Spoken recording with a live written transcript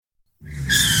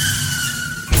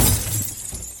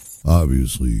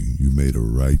obviously you made a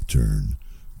right turn,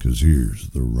 because here's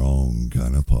the wrong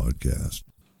kind of podcast.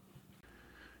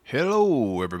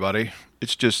 Hello, everybody.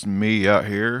 It's just me out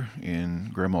here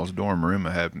in Grandma's dorm room.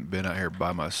 I haven't been out here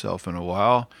by myself in a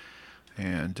while,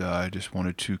 and I just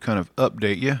wanted to kind of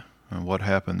update you on what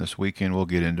happened this weekend. We'll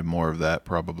get into more of that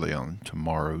probably on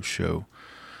tomorrow's show.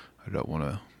 I don't want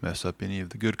to mess up any of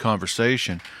the good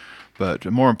conversation, but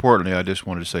more importantly, I just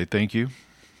wanted to say thank you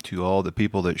to all the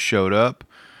people that showed up.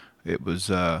 It was it's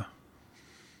a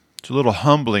little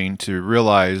humbling to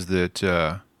realize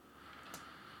that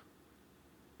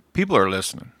people are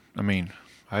listening. I mean,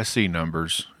 I see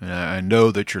numbers and I know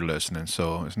that you're listening,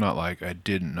 so it's not like I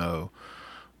didn't know.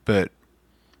 But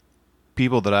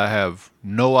people that I have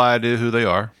no idea who they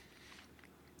are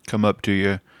come up to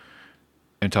you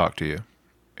and talk to you,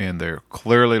 and they're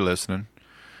clearly listening,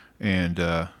 and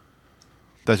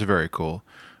that's very cool.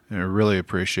 And I really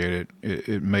appreciate it.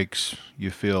 It makes you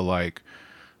feel like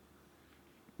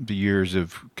the years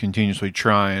of continuously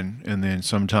trying and then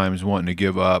sometimes wanting to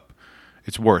give up,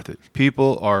 it's worth it.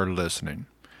 People are listening.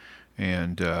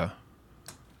 And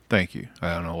thank you.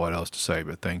 I don't know what else to say,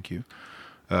 but thank you.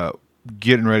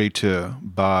 Getting ready to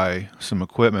buy some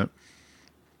equipment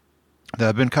that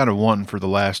I've been kind of wanting for the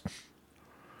last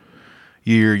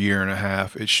year and a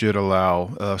half. It should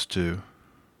allow us to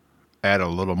add a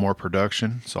little more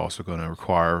production. It's also going to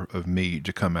require of me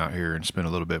to come out here and spend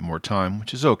a little bit more time,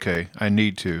 which is okay. I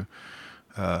need to.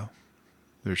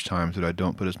 There's times that I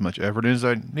don't put as much effort in as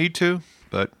I need to,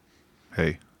 but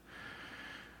hey,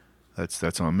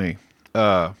 that's on me.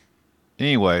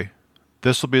 Anyway,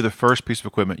 this will be the first piece of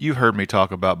equipment. You've heard me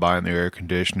talk about buying the air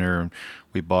conditioner, and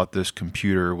we bought this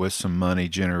computer with some money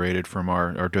generated from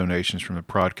our donations from the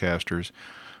broadcasters,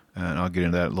 and I'll get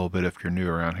into that a little bit if you're new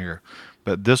around here.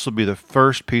 But this will be the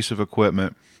first piece of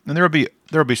equipment, and there'll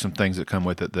be some things that come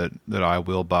with it that I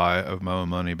will buy of my own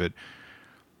money, but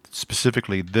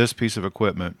specifically this piece of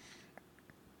equipment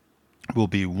will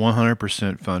be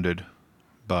 100% funded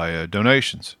by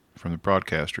donations from the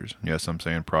broadcasters. Yes, I'm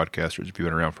saying broadcasters. If you've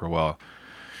been around for a while,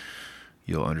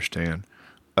 you'll understand.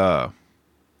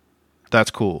 That's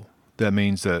cool. That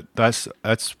means that's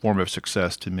a form of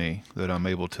success to me, that I'm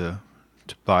able to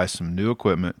buy some new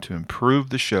equipment to improve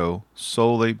the show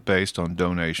solely based on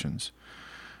donations.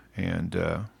 And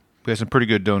we had some pretty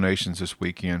good donations this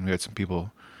weekend. We had some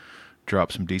people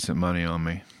drop some decent money on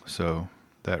me, so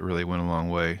that really went a long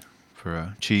way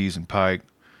for Cheese and Pike.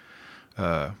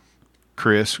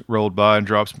 Chris rolled by and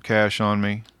dropped some cash on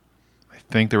me. I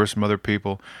think there were some other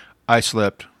people. I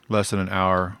slept less than an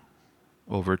hour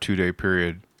over a 2-day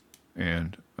period,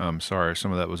 and I'm sorry,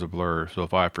 some of that was a blur, so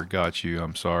if I forgot you,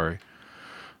 I'm sorry.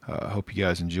 I hope you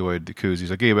guys enjoyed the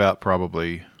koozies. I gave out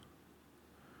probably,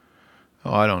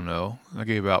 I don't know. I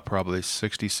gave out probably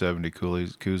 60, 70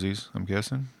 koozies, I'm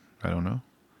guessing. I don't know.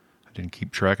 I didn't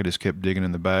keep track. I just kept digging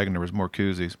in the bag, and there was more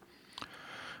koozies.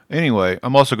 Anyway,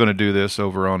 I'm also going to do this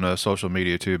over on social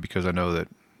media, too, because I know that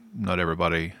not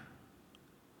everybody,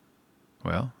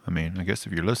 well, I mean, I guess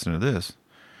if you're listening to this,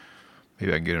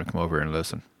 maybe I can get them to come over here and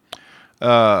listen.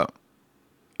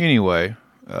 Anyway,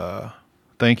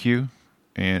 thank you.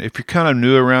 And if you're kind of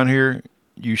new around here,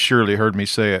 you surely heard me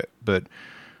say it, but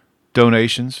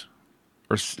donations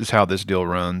is how this deal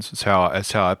runs. It's how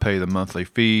I pay the monthly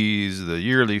fees, the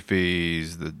yearly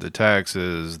fees, the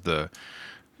taxes.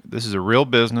 This is a real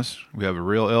business. We have a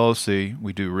real LLC.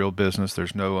 We do real business.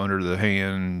 There's no under the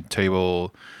hand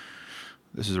table.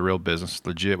 This is a real business.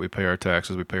 Legit. We pay our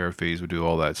taxes. We pay our fees. We do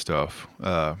all that stuff.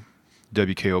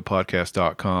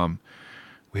 WKOpodcast.com.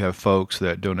 We have folks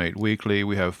that donate weekly.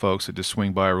 We have folks that just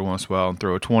swing by every once in a while and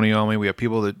throw a 20 on me. We have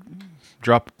people that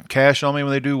drop cash on me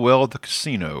when they do well at the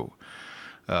casino.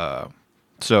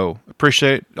 So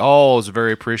appreciate it. All is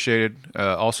very appreciated.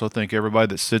 Also thank everybody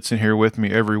that sits in here with me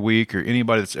every week, or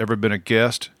anybody that's ever been a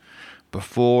guest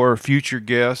before, future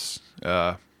guests.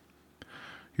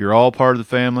 You're all part of the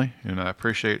family, and I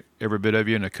appreciate every bit of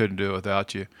you, and I couldn't do it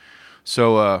without you.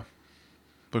 So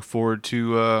look forward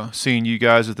to seeing you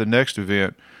guys at the next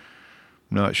event.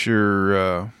 I'm not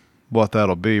sure what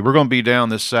that'll be. We're going to be down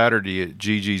this Saturday at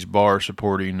Gigi's Bar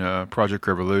supporting Project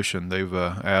Revolution. They've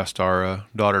asked our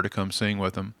daughter to come sing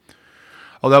with them.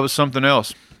 Oh, that was something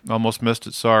else. Almost missed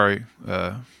it. Sorry.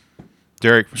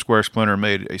 Derek from Square Splinter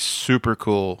made a super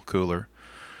cool cooler.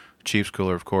 Chiefs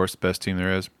cooler, of course, the best team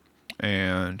there is.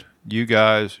 And you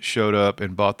guys showed up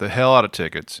and bought the hell out of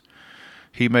tickets.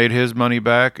 He made his money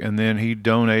back, and then he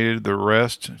donated the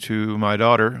rest to my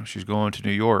daughter. She's going to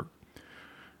New York.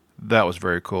 That was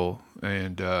very cool,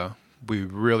 and we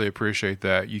really appreciate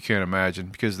that. You can't imagine,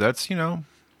 because that's,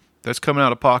 That's coming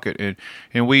out of pocket,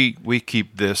 and we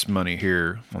keep this money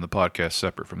here on the podcast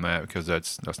separate from that, because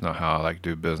that's not how I like to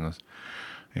do business.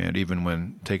 And even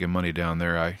when taking money down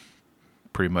there, I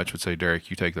pretty much would say, Derek,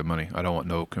 you take the money. I don't want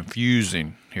no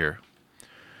confusing here.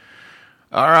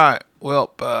 All right.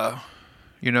 Well,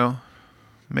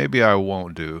 maybe I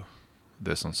won't do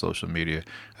this on social media.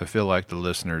 I feel like the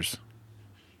listeners,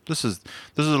 this is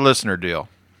a listener deal,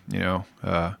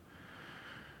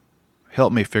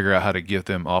 help me figure out how to get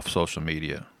them off social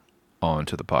media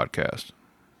onto the podcast.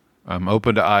 I'm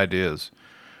open to ideas.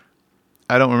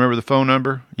 I don't remember the phone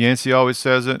number. Yancey always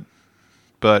says it,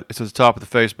 but it's at the top of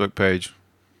the Facebook page.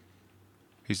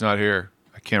 He's not here.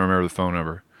 I can't remember the phone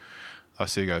number. I'll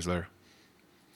see you guys later.